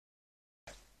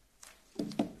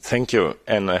Thank you,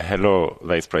 and hello,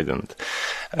 Vice President.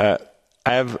 I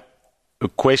have a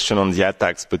question on the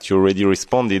attacks, but you already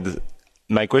responded.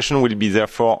 My question will be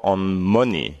therefore on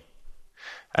money.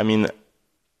 I mean,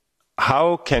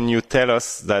 how can you tell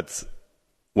us that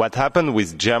what happened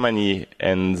with Germany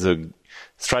and the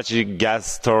strategic gas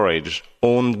storage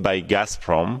owned by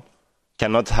Gazprom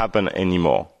cannot happen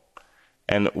anymore?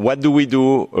 And what do we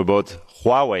do about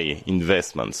Huawei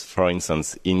investments, for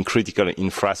instance, in critical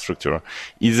infrastructure?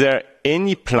 Is there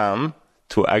any plan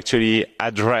to actually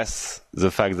address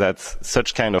the fact that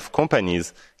such kind of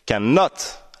companies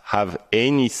cannot have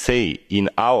any say in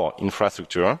our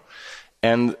infrastructure?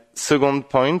 And second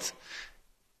point,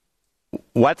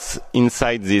 what's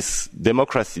inside this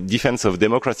defense of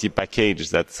democracy package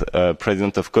that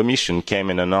President of Commission came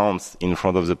and announced in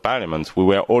front of the Parliament? We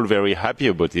were all very happy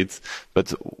about it,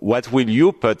 but what will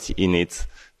you put in it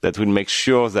that will make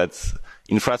sure that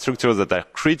infrastructures that are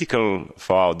critical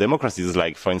for our democracies,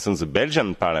 like, for instance, the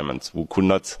Belgian Parliament, who could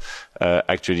not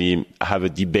actually have a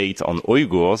debate on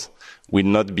Uyghurs, will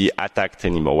not be attacked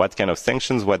anymore? What kind of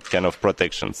sanctions, what kind of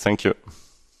protections? Thank you.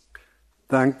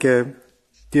 Danke.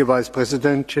 Dear Vice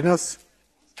President Schinas.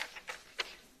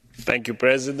 Thank you,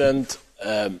 President.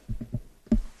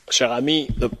 Cher ami,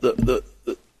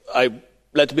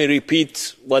 let me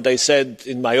repeat what I said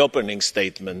in my opening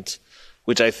statement,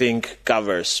 which I think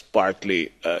covers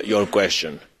partly your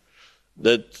question,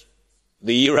 that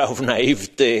the era of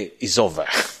naivete is over.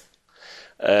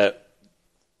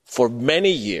 For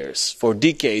many years, for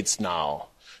decades now,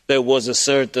 there was a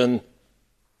certain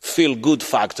feel-good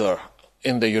factor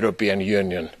in the European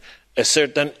Union, a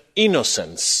certain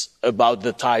innocence about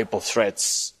the type of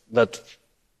threats that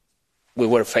we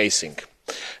were facing,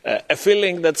 a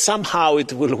feeling that somehow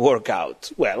it will work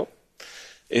out. Well,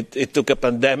 it took a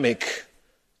pandemic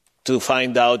to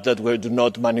find out that we do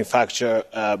not manufacture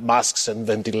masks and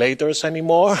ventilators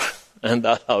anymore, and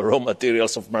that our raw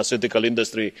materials of pharmaceutical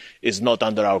industry is not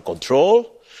under our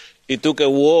control. It took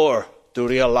a war to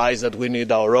realize that we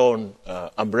need our own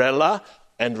umbrella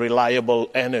and reliable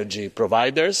energy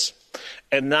providers.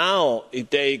 And now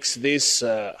it takes this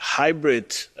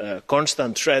hybrid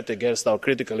constant threat against our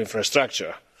critical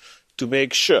infrastructure to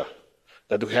make sure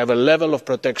that we have a level of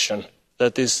protection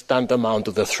that is tantamount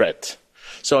to the threat.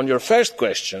 So on your first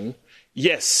question,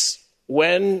 yes,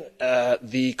 when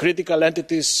the Critical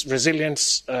Entities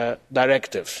Resilience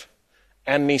Directive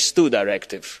and NIS2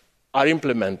 Directive are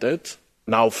implemented,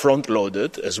 now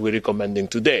front-loaded, as we're recommending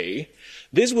today,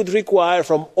 this would require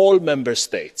from all member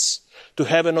states to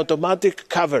have an automatic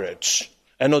coverage,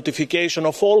 a notification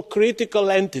of all critical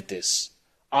entities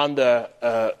that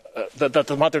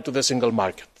matter to the single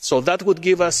market. So that would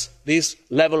give us this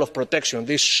level of protection,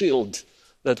 this shield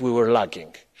that we were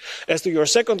lacking. As to your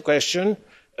second question,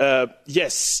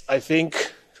 yes, I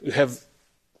think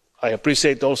I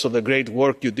appreciate also the great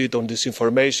work you did on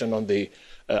disinformation on the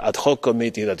ad hoc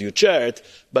committee that you chaired,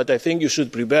 but I think you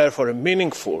should prepare for a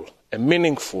meaningful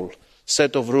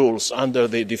set of rules under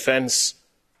the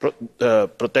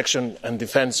Protection and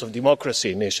Defence of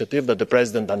Democracy initiative that the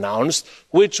President announced,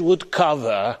 which would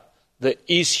cover the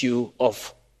issue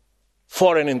of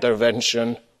foreign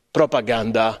intervention,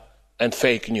 propaganda and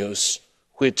fake news,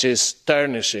 which is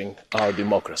tarnishing our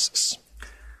democracies.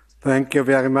 Thank you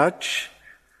very much.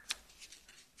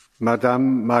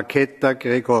 Madam Marketa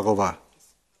Gregorova.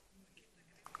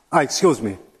 Excuse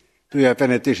me. Do you have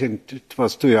an addition? It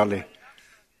was too early.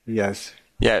 Yes.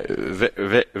 Yeah,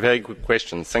 very good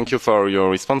question. Thank you for your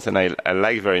response, and I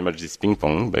like very much this ping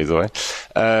pong, by the way.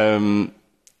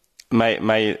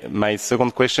 My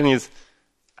second question is,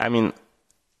 I mean,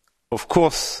 of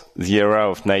course, the era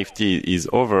of naivety is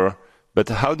over, but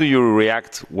how do you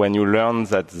react when you learn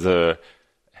that the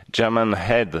German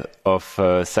head of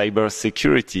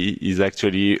cybersecurity is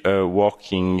actually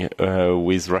working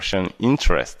with Russian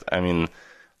interest? I mean,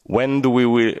 when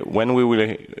will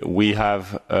we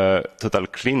have a total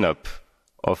cleanup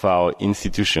of our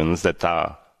institutions that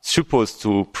are supposed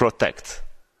to protect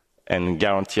and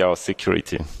guarantee our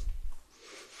security?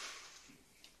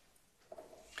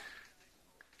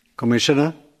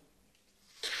 Commissioner?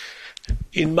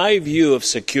 In my view of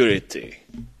security,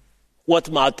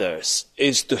 what matters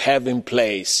is to have in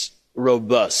place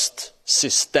robust,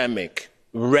 systemic,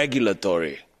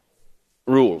 regulatory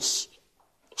rules,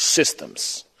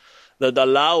 systems that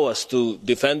allow us to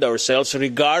defend ourselves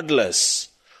regardless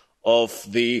of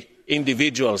the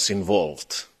individuals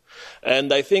involved.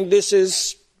 And I think this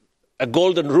is a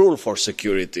golden rule for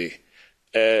security.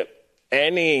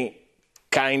 Any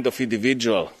kind of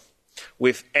individual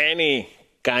with any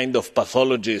kind of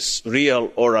pathologies,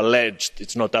 real or alleged,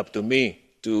 it's not up to me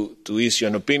to issue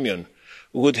an opinion,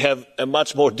 would have a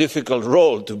much more difficult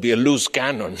role to be a loose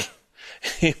cannon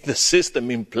if the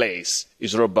system in place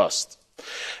is robust.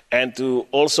 And to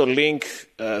also link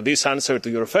this answer to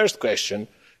your first question,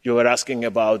 you were asking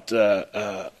about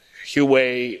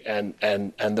Huawei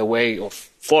and the way of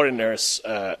foreigners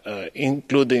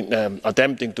including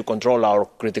attempting to control our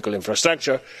critical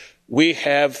infrastructure. We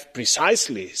have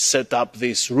precisely set up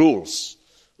these rules,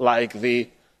 like the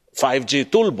 5G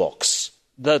toolbox,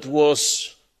 that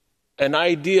was an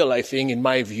ideal, I think, in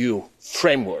my view,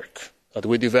 framework that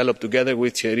we developed together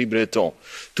with Thierry Breton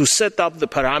to set up the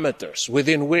parameters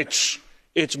within which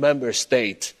each member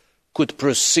state could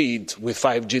proceed with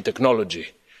 5G technology,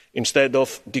 instead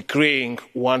of decreeing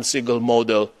one single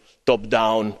model,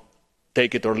 top-down,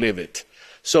 take it or leave it.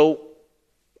 So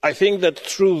I think that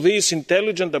through these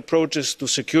intelligent approaches to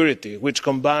security, which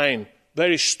combine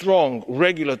very strong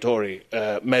regulatory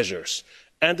measures,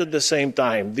 and at the same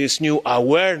time this new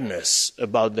awareness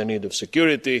about the need of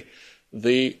security,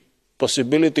 the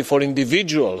possibility for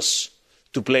individuals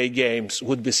to play games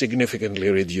would be significantly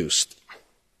reduced.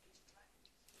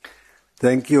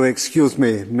 Thank you. Excuse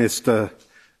me, Mr.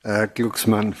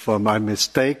 Glucksmann, for my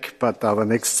mistake, but our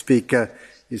next speaker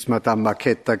is Madame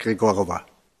Marketa Grigorova.